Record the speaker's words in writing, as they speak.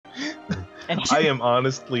And I am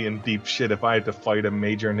honestly in deep shit if I had to fight a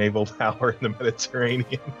major naval power in the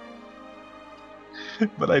Mediterranean.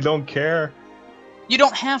 But I don't care. you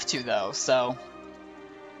don't have to, though, so...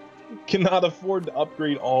 Cannot afford to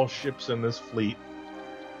upgrade all ships in this fleet.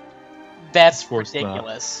 That's Of course not.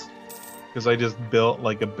 ridiculous. Because I just built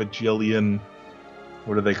like a bajillion...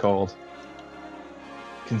 What are they called?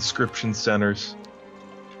 Conscription centers.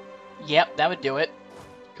 Yep, that would do it.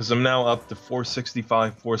 Because I'm now up to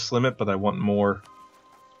 465 force limit, but I want more.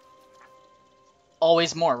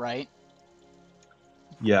 Always more, right?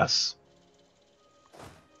 Yes.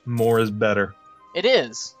 More is better. It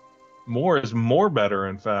is. More is more better,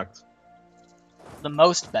 in fact. The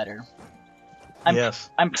most better. Yes.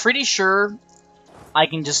 I'm pretty sure I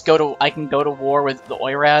can just go to war with the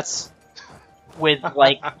Oirats with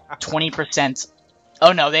like 20%.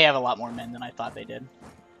 Oh no, they have a lot more men than I thought they did.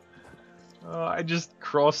 I just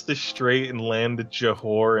crossed the strait and land at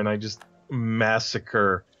Johor, and I just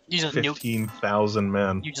massacre You just 15,000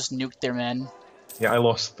 men. You just nuked their men. Yeah, I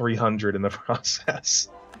lost 300 in the process.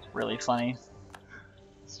 It's really funny.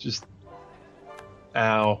 It's just...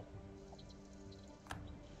 Ow.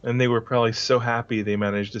 And they were probably so happy they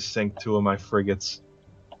managed to sink 2 of my frigates.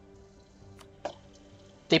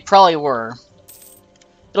 They probably were.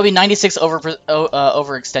 It'll be 96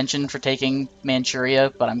 overextension for taking Manchuria,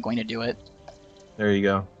 but I'm going to do it. There you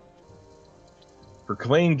go.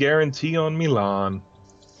 Proclaim guarantee on Milan.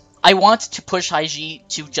 I want to push Haiji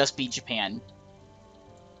to just be Japan.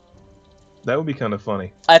 That would be kind of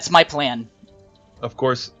funny. That's my plan. Of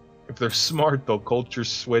course, if they're smart, they'll culture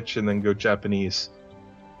switch and then go Japanese.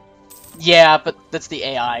 Yeah, but that's the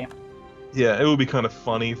AI. Yeah, it would be kind of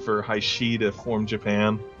funny for Haishi to form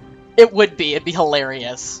Japan. It would be. It'd be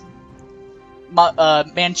hilarious.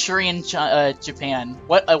 Manchurian Japan.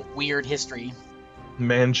 What a weird history.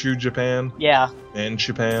 Manchu Japan. Yeah.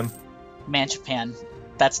 Manchupan. Manchupan.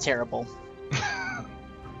 That's terrible.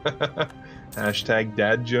 Hashtag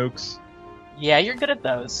dad jokes. Yeah, you're good at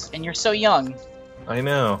those. And you're so young. I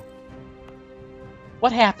know.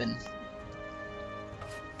 What happened?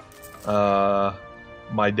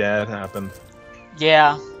 My dad happened.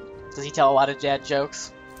 Yeah. Does he tell a lot of dad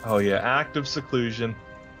jokes? Oh yeah, act of seclusion.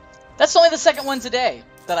 That's only the second one today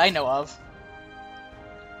that I know of.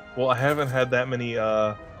 Well, I haven't had that many,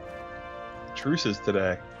 truces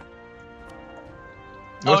today.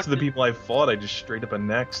 Most of the people I've fought, I just straight up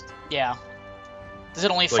annexed. Yeah. Does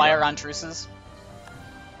it only Like, fire on truces?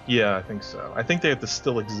 Yeah, I think so. I think they have to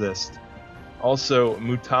still exist. Also,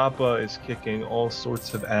 Mutapa is kicking all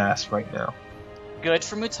sorts of ass right now. Good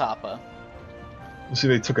for Mutapa. You see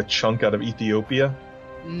they took a chunk out of Ethiopia?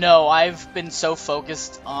 No, I've been so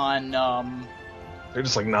focused on, They're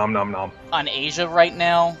just like nom nom nom. on Asia right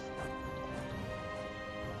now.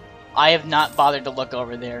 I have not bothered to look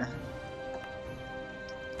over there.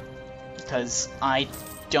 Because I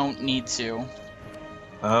don't need to.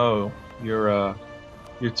 Oh, you're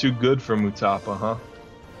too good for Mutapa, huh?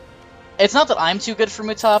 It's not that I'm too good for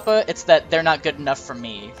Mutapa, it's that they're not good enough for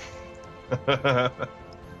me.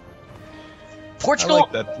 Portugal, I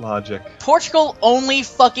like that logic. Portugal only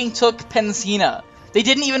fucking took Pensina. They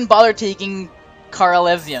didn't even bother taking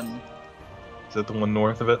Caralesium. Is that the one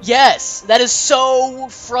north of it? Yes! That is so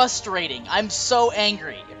frustrating. I'm so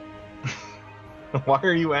angry. Why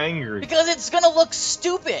are you angry? Because it's gonna look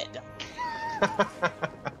stupid.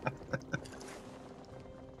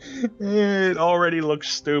 It already looks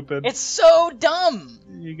stupid. It's so dumb.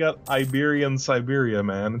 You got Iberian Siberia,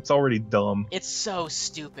 man. It's already dumb. It's so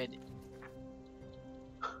stupid.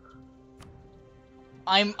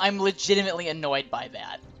 I'm legitimately annoyed by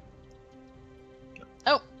that.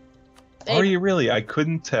 Oh. Hey, Are you really? I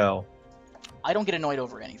couldn't tell. I don't get annoyed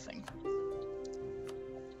over anything.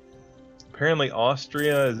 Apparently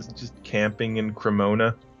Austria is just camping in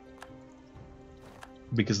Cremona.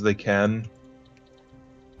 Because they can.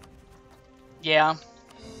 Yeah.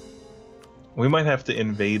 We might have to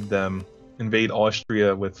invade them. Invade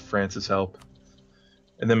Austria with France's help.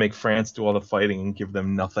 And then make France do all the fighting and give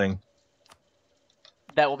them nothing.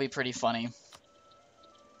 That will be pretty funny.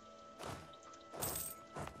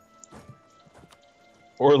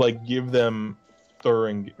 Or like give them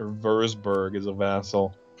Thuring or Würzburg as a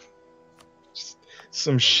vassal. Just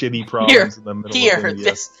some shitty province in the middle of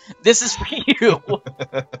India. This is for you.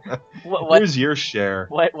 what? Here's your share.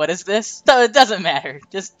 What is this? No, it doesn't matter.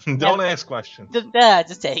 Just Don't ask questions.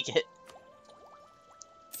 Just take it.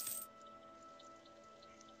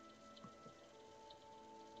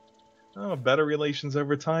 Oh, better relations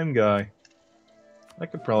over time guy. I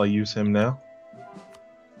could probably use him now.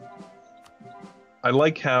 I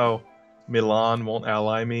like how Milan won't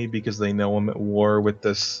ally me because they know I'm at war with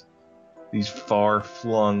this these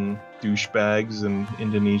far-flung douchebags in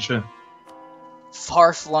Indonesia.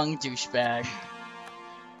 Far-flung douchebag.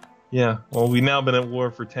 Yeah, well, we've now been at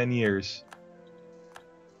war for 10 years.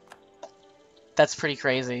 That's pretty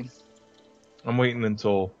crazy. I'm waiting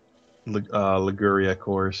until Liguria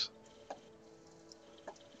cores.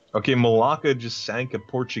 Okay, Malacca just sank a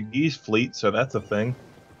Portuguese fleet, so that's a thing.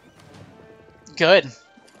 Good.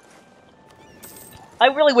 I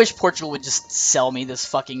really wish Portugal would just sell me this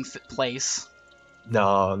fucking place.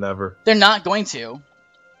 No, never. They're not going to.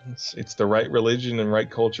 It's the right religion and right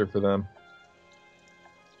culture for them.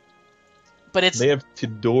 But it's... They have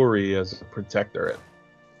Tidori as a protectorate.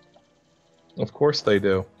 Of course they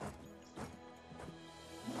do.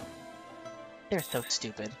 They're so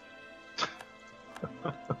stupid.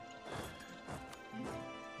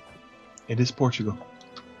 It is Portugal.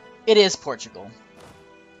 It is Portugal.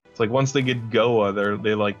 It's like once they get Goa,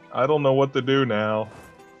 they're like, I don't know what to do now.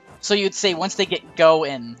 So you'd say once they get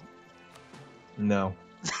going. No.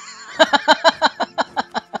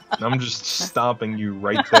 I'm just stopping you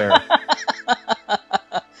right there.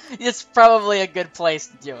 It's probably a good place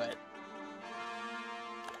to do it.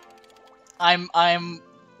 I'm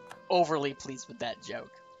overly pleased with that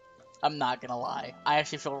joke. I'm not gonna lie. I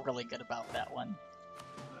actually feel really good about that one.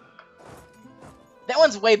 That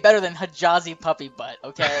one's way better than Hijazi Puppy Butt,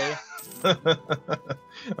 okay?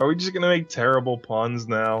 Are we just gonna make terrible puns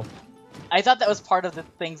now? I thought that was part of the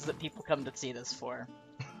things that people come to see this for.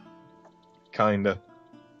 Kinda.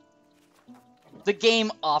 The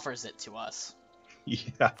game offers it to us.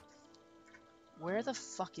 Yeah. Where the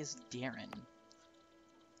fuck is Darren?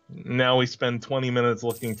 Now we spend 20 minutes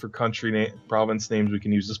looking for province names we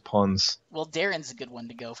can use as puns. Well, Darren's a good one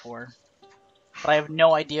to go for. But I have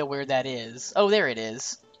no idea where that is. Oh, there it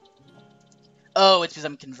is. Oh, it's because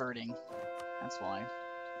I'm converting. That's why.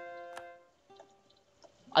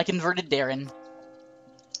 I converted Darren.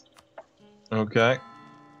 Okay.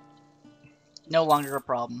 No longer a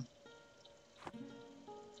problem.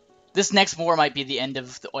 This next war might be the end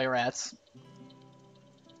of the Oirats.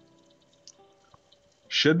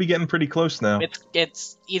 Should be getting pretty close now.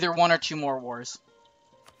 It's either one or two more wars.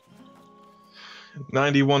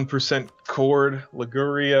 91% Cord,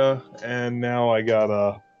 Liguria, and now I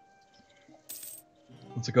got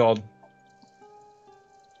what's it called?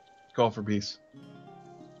 Call for peace.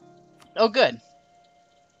 Oh, good.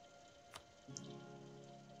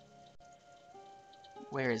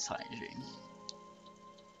 Where is Haiji?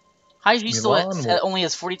 Haiji still only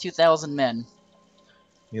has 42,000 men.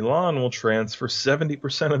 Milan will transfer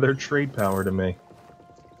 70% of their trade power to me.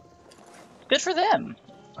 Good for them.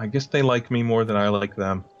 I guess they like me more than I like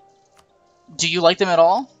them. Do you like them at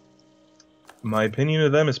all? My opinion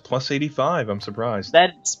of them is plus 85. I'm surprised.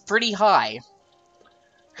 That's pretty high.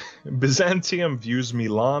 Byzantium views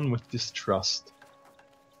Milan with distrust.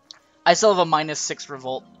 I still have a -6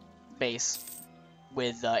 revolt base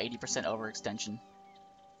with 80% overextension.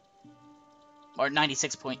 Or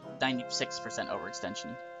 96%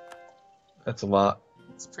 overextension. That's a lot.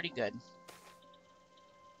 It's pretty good.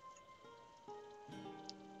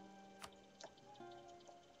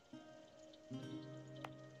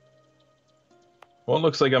 Well, it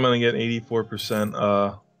looks like I'm going to get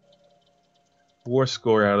 84% war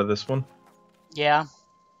score out of this one. Yeah.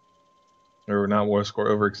 Or not war score,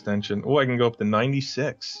 overextension. Oh, I can go up to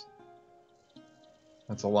 96.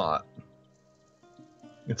 That's a lot.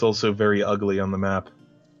 It's also very ugly on the map.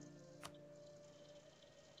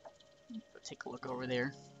 Take a look over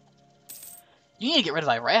there. You need to get rid of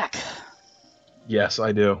Iraq. Yes,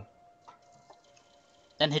 I do.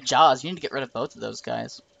 And Hijaz. You need to get rid of both of those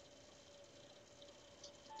guys.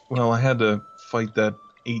 Well, I had to fight that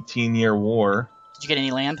 18-year war. Did you get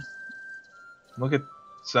any land? Look at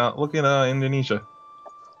Indonesia.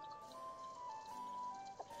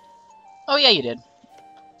 Oh yeah, you did.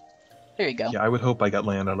 There you go. Yeah, I would hope I got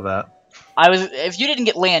land out of that. If you didn't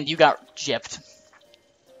get land, you got gypped.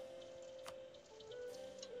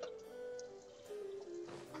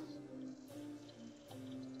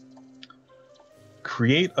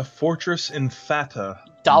 Create a fortress in Fata.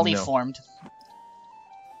 Dolly No. formed.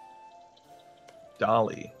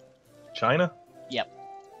 Dolly. China? Yep.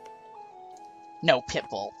 No,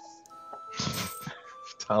 Pitbull.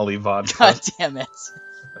 Dolly vodka. God damn it.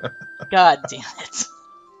 God damn it.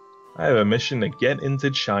 I have a mission to get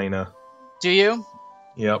into China. Do you?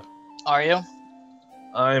 Yep. Are you?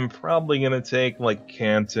 I'm probably gonna take, like,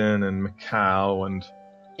 Canton and Macau and...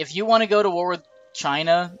 If you want to go to war with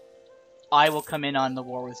China, I will come in on the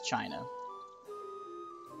war with China.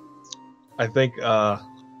 I think,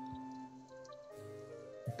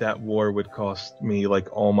 that war would cost me, like,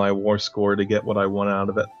 all my war score to get what I want out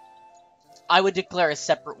of it. I would declare a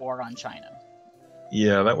separate war on China.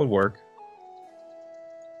 Yeah, that would work.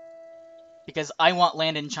 Because I want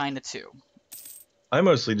land in China too. I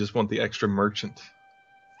mostly just want the extra merchant.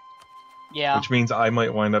 Yeah. Which means I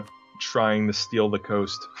might wind up trying to steal the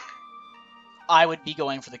coast. I would be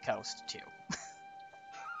going for the coast too.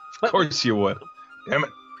 Of course you would. Damn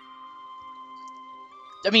it.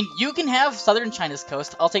 I mean, you can have southern China's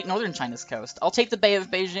coast. I'll take northern China's coast. I'll take the Bay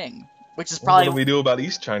of Beijing, which is probably... What do we do about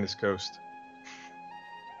East China's coast?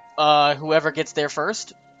 Whoever gets there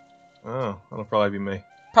first? Oh, that'll probably be me.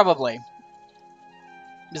 Probably.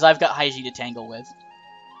 Because I've got Haiji to tangle with.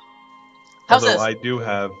 How's Although this? I do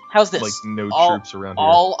have, How's this? like, no troops around here.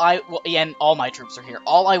 And all my troops are here.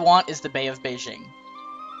 All I want is the Bay of Beijing.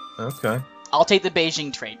 Okay. I'll take the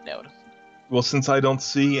Beijing trade node. Well, since I don't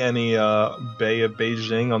see any Bay of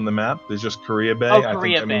Beijing on the map, there's just Korea Bay. Oh, I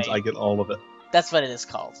Korea think that means Bay. I get all of it. That's what it is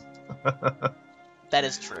called. That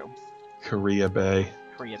is true. Korea Bay.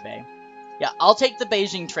 Korea Bay. Yeah, I'll take the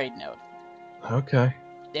Beijing trade node. Okay.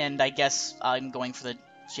 And I guess I'm going for the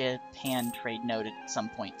Japan trade node at some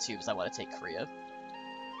point too, because I want to take Korea.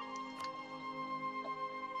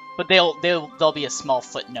 But they'll be a small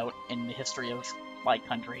footnote in the history of my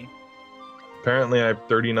country. Apparently I have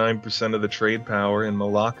 39% of the trade power in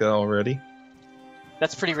Malacca already.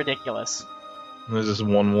 That's pretty ridiculous. There's just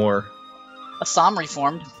one war. Assam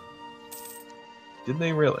reformed. Did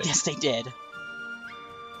they really? Yes, they did.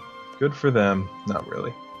 Good for them. Not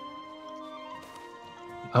really.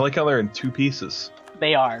 I like how they're in two pieces.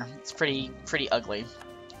 They are. It's pretty ugly.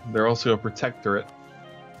 They're also a protectorate.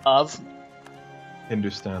 Of?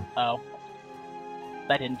 Hindustan. Oh.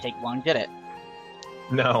 That didn't take long, did it?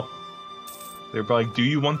 No. They're like, do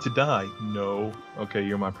you want to die? No. Okay,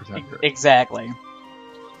 you're my protector. Exactly.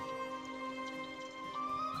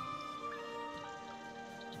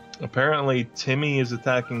 Apparently, Timmy is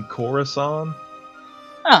attacking Khorasan.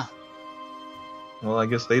 Huh. Well, I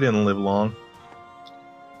guess they didn't live long.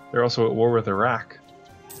 They're also at war with Iraq.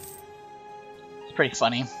 It's pretty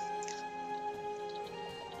funny.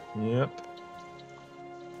 Yep.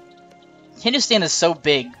 Hindustan is so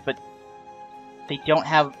big, but they don't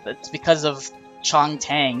have... It's because of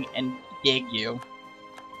Chongtang and Daegu.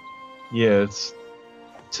 Yeah, it's...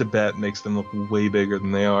 Tibet makes them look way bigger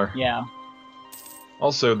than they are. Yeah.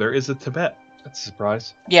 Also, there is a Tibet. That's a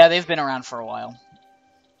surprise. Yeah, they've been around for a while.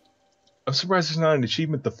 I'm surprised there's not an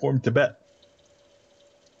achievement to form Tibet.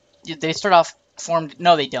 They start off formed...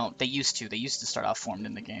 No, they don't. They used to. They used to start off formed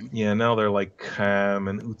in the game. Yeah, now they're like Kham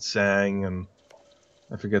and Utsang and...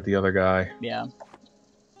 I forget the other guy. Yeah.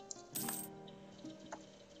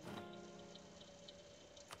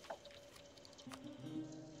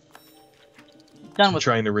 I'm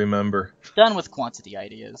trying to remember. Done with quantity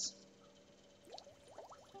ideas.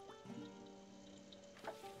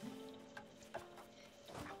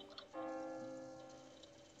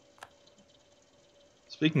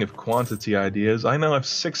 Speaking of quantity ideas, I now have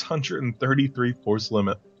 633 force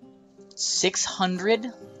limit.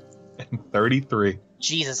 600? And 33.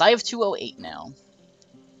 Jesus, I have 208 now.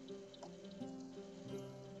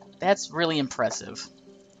 That's really impressive.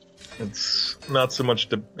 It's not so much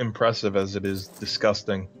impressive as it is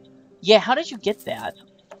disgusting. Yeah, how did you get that?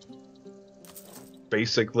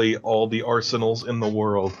 Basically, all the arsenals in the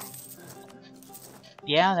world.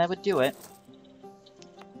 Yeah, that would do it.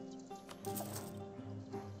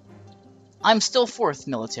 I'm still 4th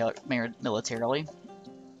militarily.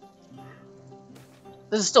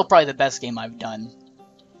 This is still probably the best game I've done.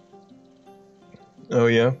 Oh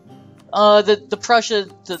yeah? The Prussia,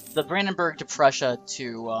 the Brandenburg to Prussia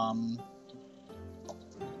to,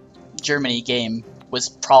 Germany game was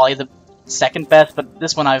probably the second best, but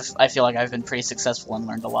this one I feel like I've been pretty successful and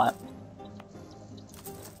learned a lot.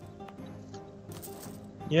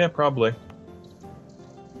 Yeah, probably.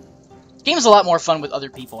 Game's a lot more fun with other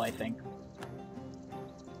people, I think.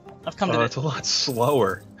 I've come to it's a lot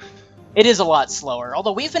slower. It is a lot slower,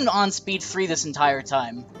 although we've been on speed 3 this entire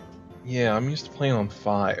time. Yeah, I'm used to playing on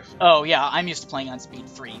 5. Oh yeah, I'm used to playing on speed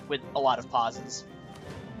 3 with a lot of pauses.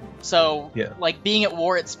 So, yeah. Like, being at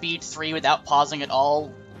war at speed 3 without pausing at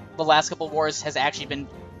all the last couple wars has actually been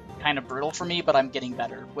kind of brutal for me, but I'm getting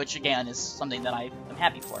better, which again is something that I'm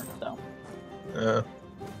happy for, so.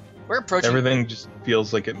 We're approaching... Everything just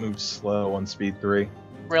feels like it moves slow on speed 3.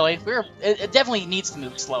 Really? It definitely needs to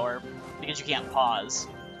move slower, because you can't pause.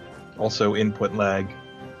 Also, input lag.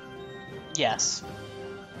 Yes.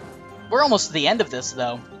 We're almost to the end of this,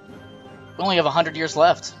 though. We only have 100 years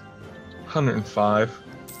left. 105.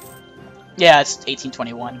 Yeah, it's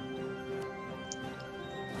 1821.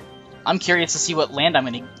 I'm curious to see what land I'm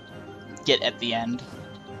going to get at the end.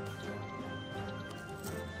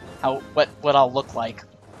 what I'll look like.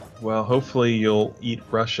 Well, hopefully you'll eat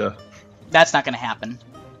Russia. That's not gonna happen.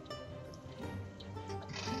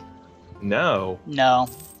 No. No.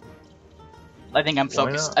 I think I'm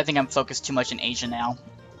focused. Why not? I think I'm focused too much in Asia now.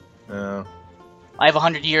 No. I have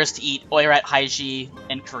 100 years to eat Oirat, Haiji,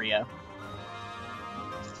 and Korea.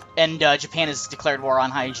 And Japan has declared war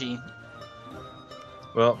on Haiji.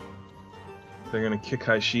 Well, they're gonna kick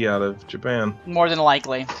Haishi out of Japan. More than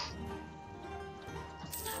likely.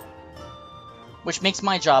 Which makes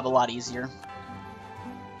my job a lot easier.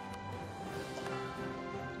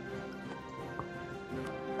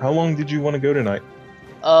 How long did you want to go tonight?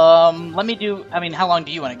 Let me do... I mean, how long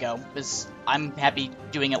do you want to go? Because I'm happy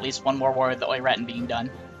doing at least one more war with the Oirat and being done.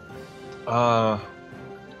 But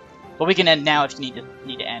we can end now if you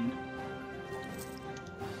need to end.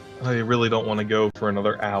 I really don't want to go for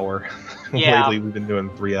another hour. Yeah. Lately we've been doing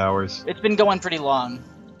 3 hours. It's been going pretty long.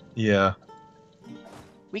 Yeah.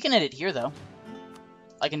 We can end it here, though.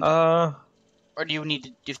 I can... Or do you need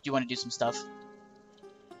to... Do you want to do some stuff?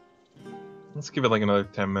 Let's give it like another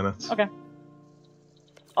 10 minutes. Okay.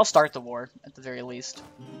 I'll start the war, at the very least.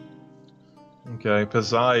 Okay,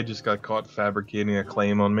 Pazai just got caught fabricating a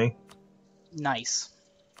claim on me. Nice.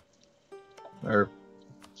 Or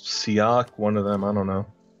Siak, one of them, I don't know.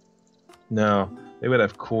 No, they would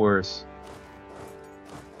have cores.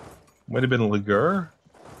 Might have been Ligur?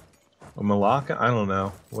 Or Malacca? I don't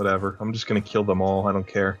know. Whatever. I'm just gonna kill them all, I don't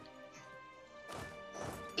care.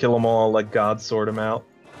 Kill them all, let God sort them out.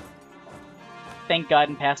 Thank God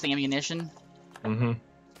and pass the ammunition. Mm-hmm.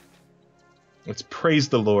 Let's praise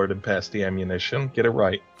the Lord and pass the ammunition. Get it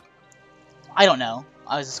right. I don't know.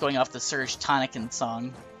 I was just going off the Serge Tankian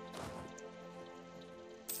song.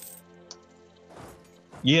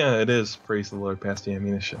 Yeah, it is. Praise the Lord, pass the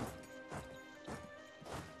ammunition.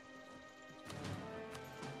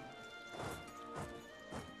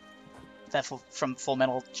 Is that from Full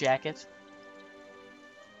Metal Jacket?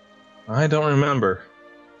 I don't remember.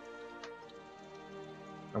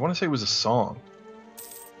 I want to say it was a song.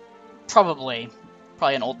 Probably.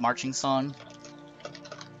 Probably an old marching song.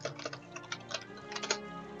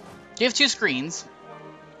 Do you have two screens?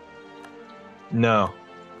 No.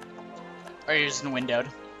 Or are you just in windowed?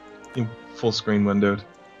 Full screen windowed.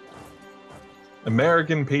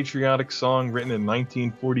 American patriotic song written in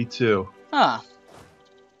 1942. Huh.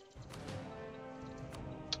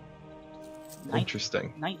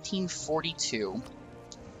 Interesting. 1942.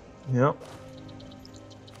 Yep.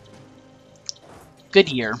 Good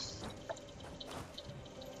year.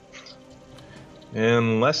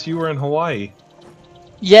 Unless you were in Hawaii.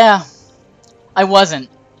 Yeah. I wasn't.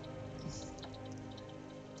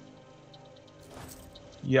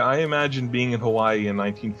 Yeah, I imagine being in Hawaii in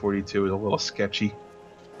 1942 is a little sketchy.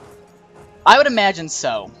 I would imagine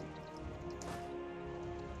so.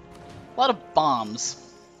 A lot of bombs.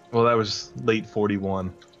 Well, that was late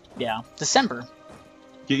 41. Yeah. December.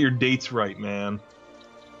 Get your dates right, man.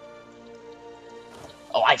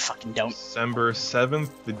 Oh, I fucking don't. December 7th,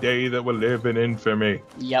 the day that will live in infamy.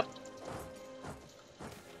 Yep.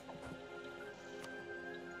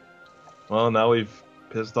 Well, now we've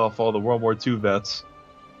pissed off all the World War II vets.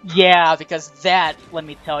 Yeah, because that, let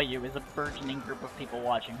me tell you, is a burgeoning group of people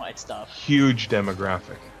watching my stuff. Huge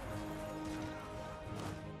demographic.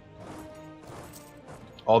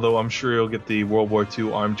 Although I'm sure you'll get the World War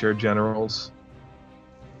II armchair generals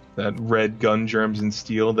that read Gun, Germs, and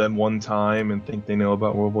Steel that one time and think they know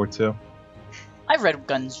about World War II. I've read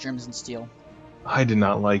Guns, Germs, and Steel. I did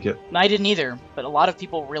not like it. I didn't either, but a lot of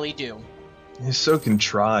people really do. It's so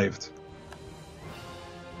contrived.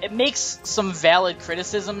 It makes some valid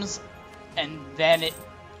criticisms, and then it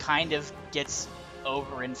kind of gets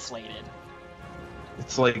overinflated.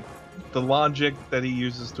 It's like the logic that he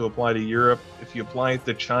uses to apply to Europe, if you apply it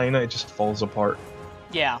to China, it just falls apart.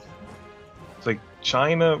 Yeah. It's like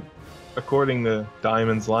China, according to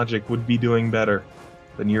Diamond's logic, would be doing better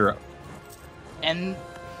than Europe. And,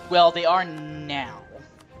 well, they are now.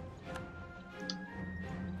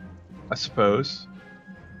 I suppose.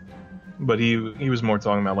 But he was more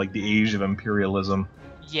talking about like the age of imperialism.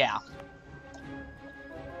 Yeah.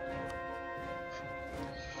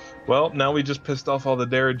 Well, now we just pissed off all the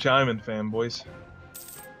Darragh Jaimin fanboys.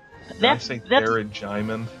 Did I say Darragh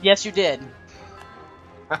Jaimin? Yes, you did.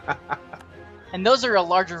 And those are a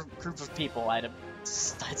larger group of people, I'd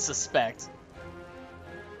suspect.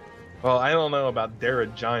 Well, I don't know about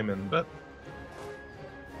Darragh Jaimin, but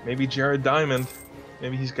maybe Jared Diamond.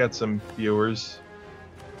 Maybe he's got some viewers.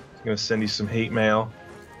 He's gonna send you some hate mail.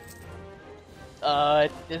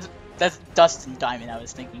 That's Dustin Diamond I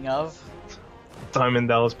was thinking of. Diamond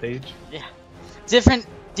Dallas Page. Yeah.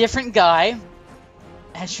 Different guy.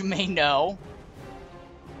 as you may know.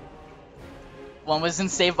 One was in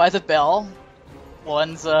Saved by the Bell.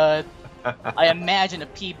 One's, I imagine, a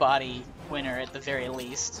Peabody winner at the very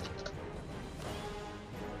least.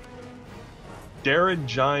 Darren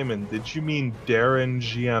Jimin, did you mean Darren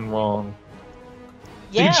Jianrong?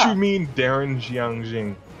 Yeah. Did you mean Darren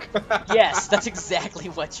Jiangjing? Yes, that's exactly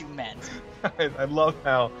what you meant. I love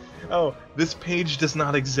how... Oh, this page does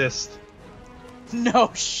not exist.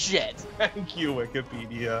 No shit. Thank you,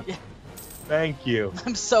 Wikipedia. Yeah. Thank you.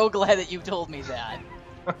 I'm so glad that you told me that.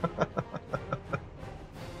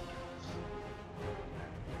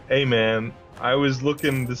 Hey man, I was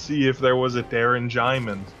looking to see if there was a Darren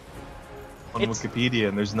Jimin on Wikipedia,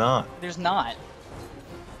 and there's not. There's not.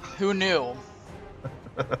 Who knew?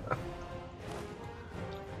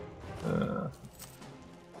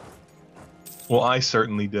 Well, I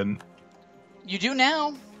certainly didn't. You do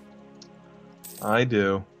now. I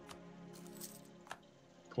do.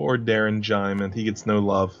 Poor Darren Jimin, he gets no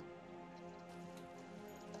love.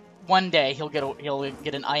 One day he'll get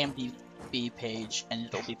an IMDb page, and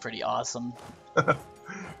it'll be pretty awesome.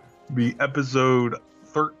 Be episode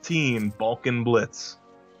 13, Balkan Blitz.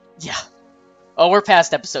 Yeah. Oh, we're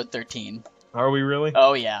past episode 13. Are we really?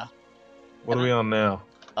 Oh yeah. What are we on now?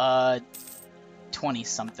 20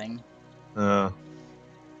 something.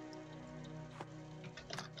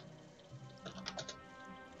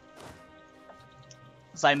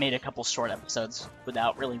 So I made a couple short episodes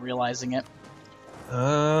without really realizing it.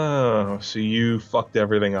 Oh, so you fucked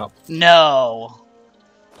everything up. No.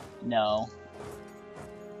 No.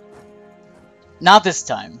 Not this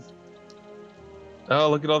time. Oh,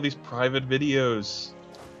 look at all these private videos.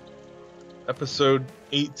 Episode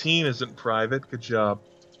 18 isn't private. Good job.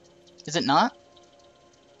 Is it not?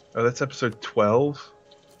 Oh, that's episode 12?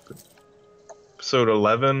 Episode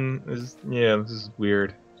 11 is... Yeah, this is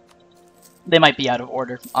weird. They might be out of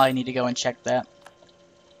order. I need to go and check that.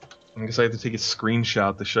 I guess I have to take a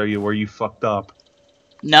screenshot to show you where you fucked up.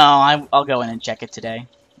 No, I'll go in and check it today,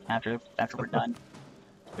 after we're done.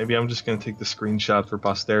 Maybe I'm just gonna take the screenshot for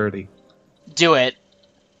posterity. Do it.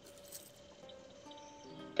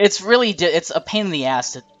 It's really it's a pain in the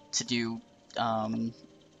ass to do.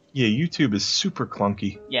 Yeah, YouTube is super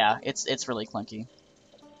clunky. Yeah, it's really clunky.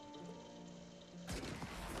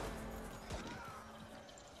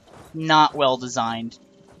 Not well designed.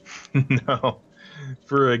 No.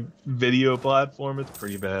 For a video platform, it's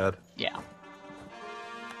pretty bad. Yeah.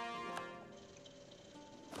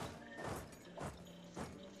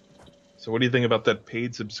 So what do you think about that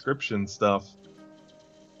paid subscription stuff?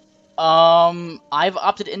 I've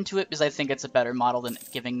opted into it because I think it's a better model than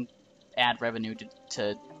giving ad revenue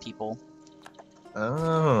to people.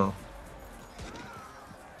 Oh.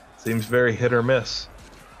 Seems very hit or miss.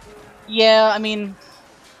 Yeah, I mean,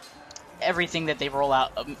 everything that they roll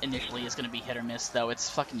out initially is going to be hit or miss, though. It's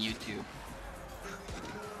fucking YouTube.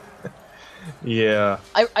 Yeah.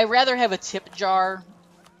 I rather have a tip jar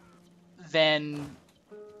than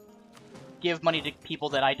give money to people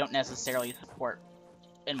that I don't necessarily support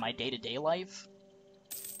in my day-to-day life.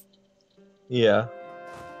 Yeah.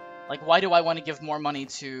 Like, why do I want to give more money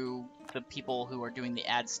to the people who are doing the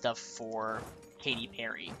ad stuff for Katy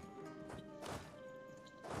Perry?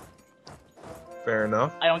 Fair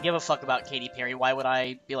enough. I don't give a fuck about Katy Perry. Why would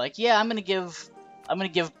I be like, yeah, I'm gonna give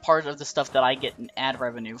part of the stuff that I get in ad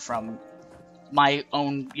revenue from my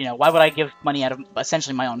own, why would I give money out of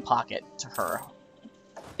essentially my own pocket to her?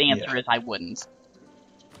 The answer is I wouldn't.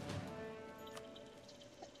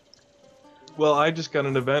 Well, I just got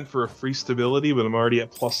an event for a free stability, but I'm already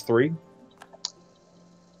at +3.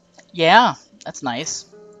 Yeah, that's nice.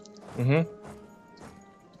 Mm-hmm.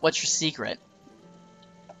 What's your secret?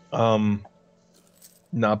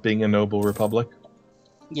 Not being a noble republic.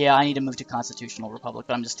 Yeah, I need to move to Constitutional Republic,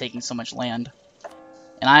 but I'm just taking so much land.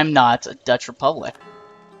 And I'm not a Dutch Republic.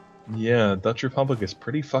 Yeah, Dutch Republic is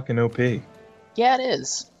pretty fucking OP. Yeah, it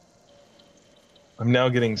is. I'm now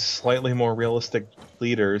getting slightly more realistic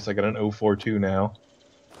leaders. I got an 042 now.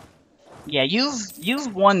 Yeah,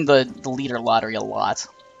 you've won the leader lottery a lot.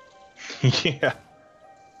 Yeah.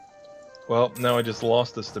 Well, now I just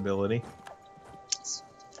lost the stability.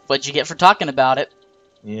 What'd you get for talking about it?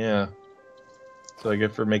 Yeah. So I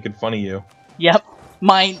get for making fun of you. Yep.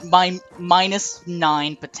 My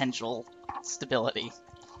 -9 potential stability.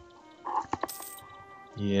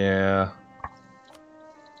 Yeah.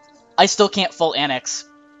 I still can't full annex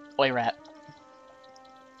Oirat.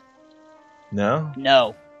 No?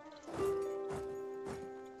 No.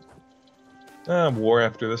 War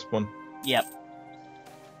after this one. Yep.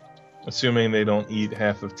 Assuming they don't eat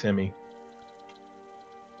half of Timmy.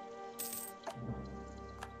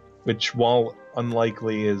 Which, while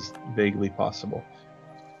unlikely is vaguely possible.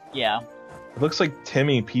 Yeah. It looks like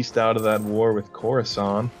Timmy pieced out of that war with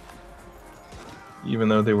Khorasan. Even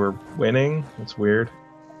though they were winning. It's weird.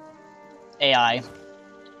 AI.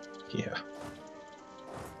 Yeah.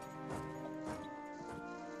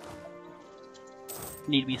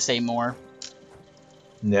 Need we say more?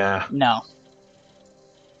 Nah. No.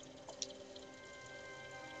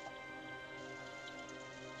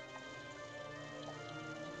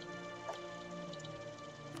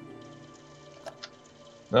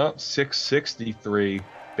 No, 663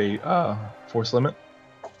 force limit.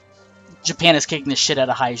 Japan is kicking the shit out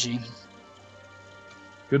of Haiji.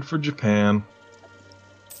 Good for Japan.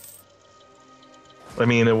 I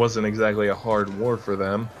mean, it wasn't exactly a hard war for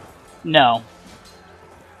them. No.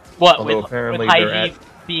 What, Although with apparently Haiji they're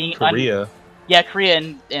at being Korea. Yeah, Korea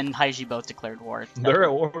and Haiji both declared war. They're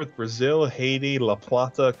at war with Brazil, Haiti, La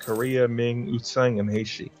Plata, Korea, Ming, Utsang, and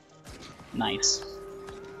Heishi. Nice.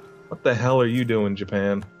 What the hell are you doing,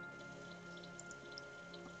 Japan?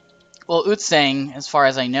 Well, Utsang, as far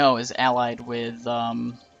as I know, is allied with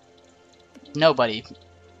nobody.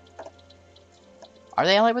 Are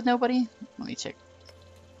they allied with nobody? Let me check.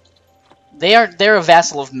 They're a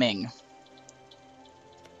vassal of Ming.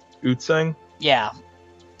 Utsang? Yeah.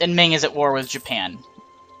 And Ming is at war with Japan.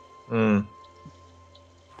 Hmm.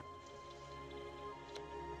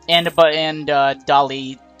 And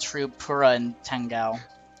Dali, Tripura, and Tangao.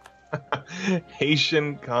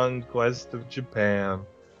 Haitian conquest of Japan.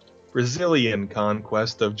 Brazilian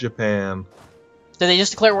conquest of Japan. Did they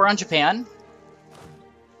just declare war on Japan?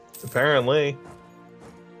 Apparently.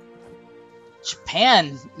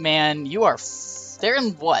 Japan, man, you are... They're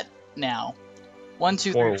in what now? 1,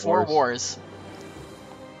 2, 3, 4 wars.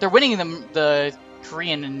 They're winning the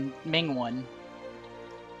Korean and Ming one.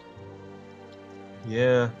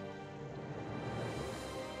 Yeah.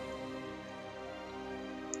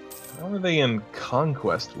 How are they in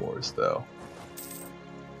conquest wars, though?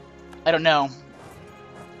 I don't know.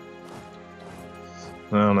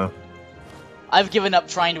 I don't know. I've given up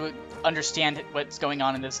trying to understand what's going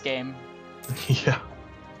on in this game. Yeah.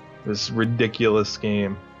 This ridiculous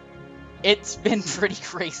game. It's been pretty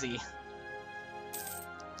crazy.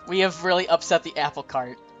 We have really upset the apple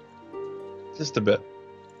cart. Just a bit.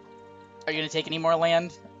 Are you going to take any more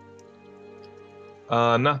land?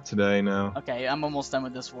 Not today, no. Okay, I'm almost done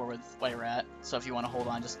with this war with Wayrat, so if you want to hold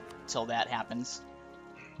on just till that happens.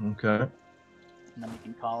 Okay. And then we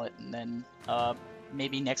can call it, and then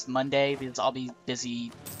maybe next Monday, because I'll be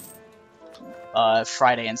busy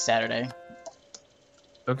Friday and Saturday.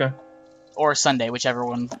 Okay. Or Sunday, whichever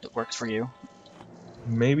one works for you.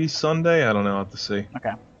 Maybe Sunday? I don't know. I'll have to see.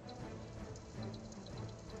 Okay.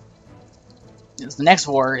 The next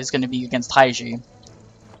war is going to be against Haiji.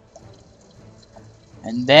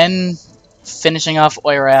 And then finishing off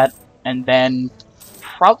Oirat, and then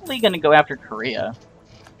probably going to go after Korea.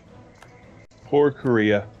 Poor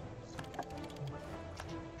Korea.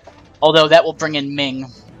 Although that will bring in Ming.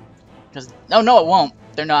 Because no, it won't.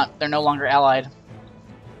 They're not. They're no longer allied.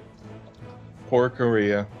 Poor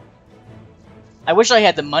Korea. I wish I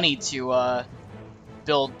had the money to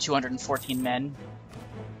build 214 men.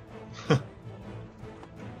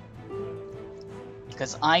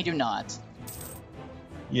 Because I do not.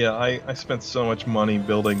 Yeah, I spent so much money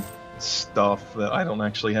building stuff that I don't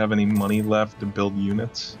actually have any money left to build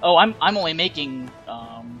units. Oh, I'm only making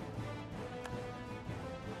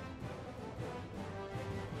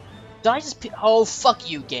Did I just oh, fuck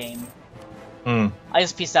you, game. I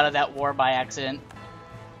just pieced out of that war by accident.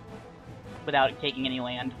 Without taking any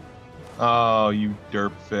land. Oh, you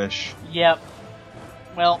derp fish. Yep.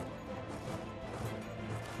 Well.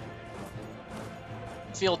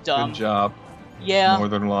 Feel dumb. Good job. Yeah.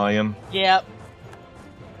 Northern Lion. Yep.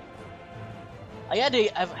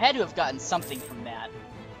 I've had to have gotten something from that.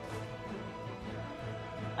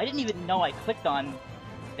 I didn't even know I clicked on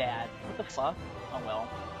that. What the fuck? Oh well.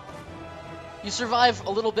 You survive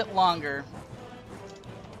a little bit longer.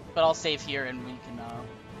 But I'll save here and we can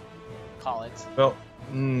call it. Well,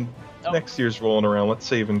 next year's rolling around. Let's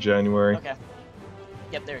save in January. Okay.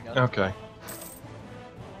 Yep, there you go. Okay.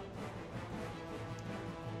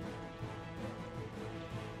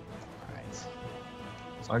 Alright.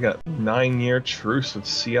 So I got 9-year truce with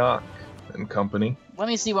Siak and company. Let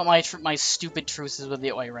me see what my stupid truce is with the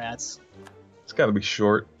Oirats. It's gotta be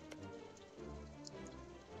short.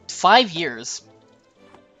 5 years.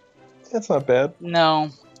 That's not bad. No.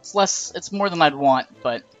 It's less. It's more than I'd want,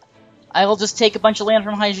 but I will just take a bunch of land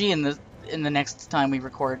from Haiji in the next time we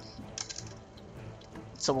record.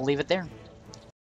 So we'll leave it there.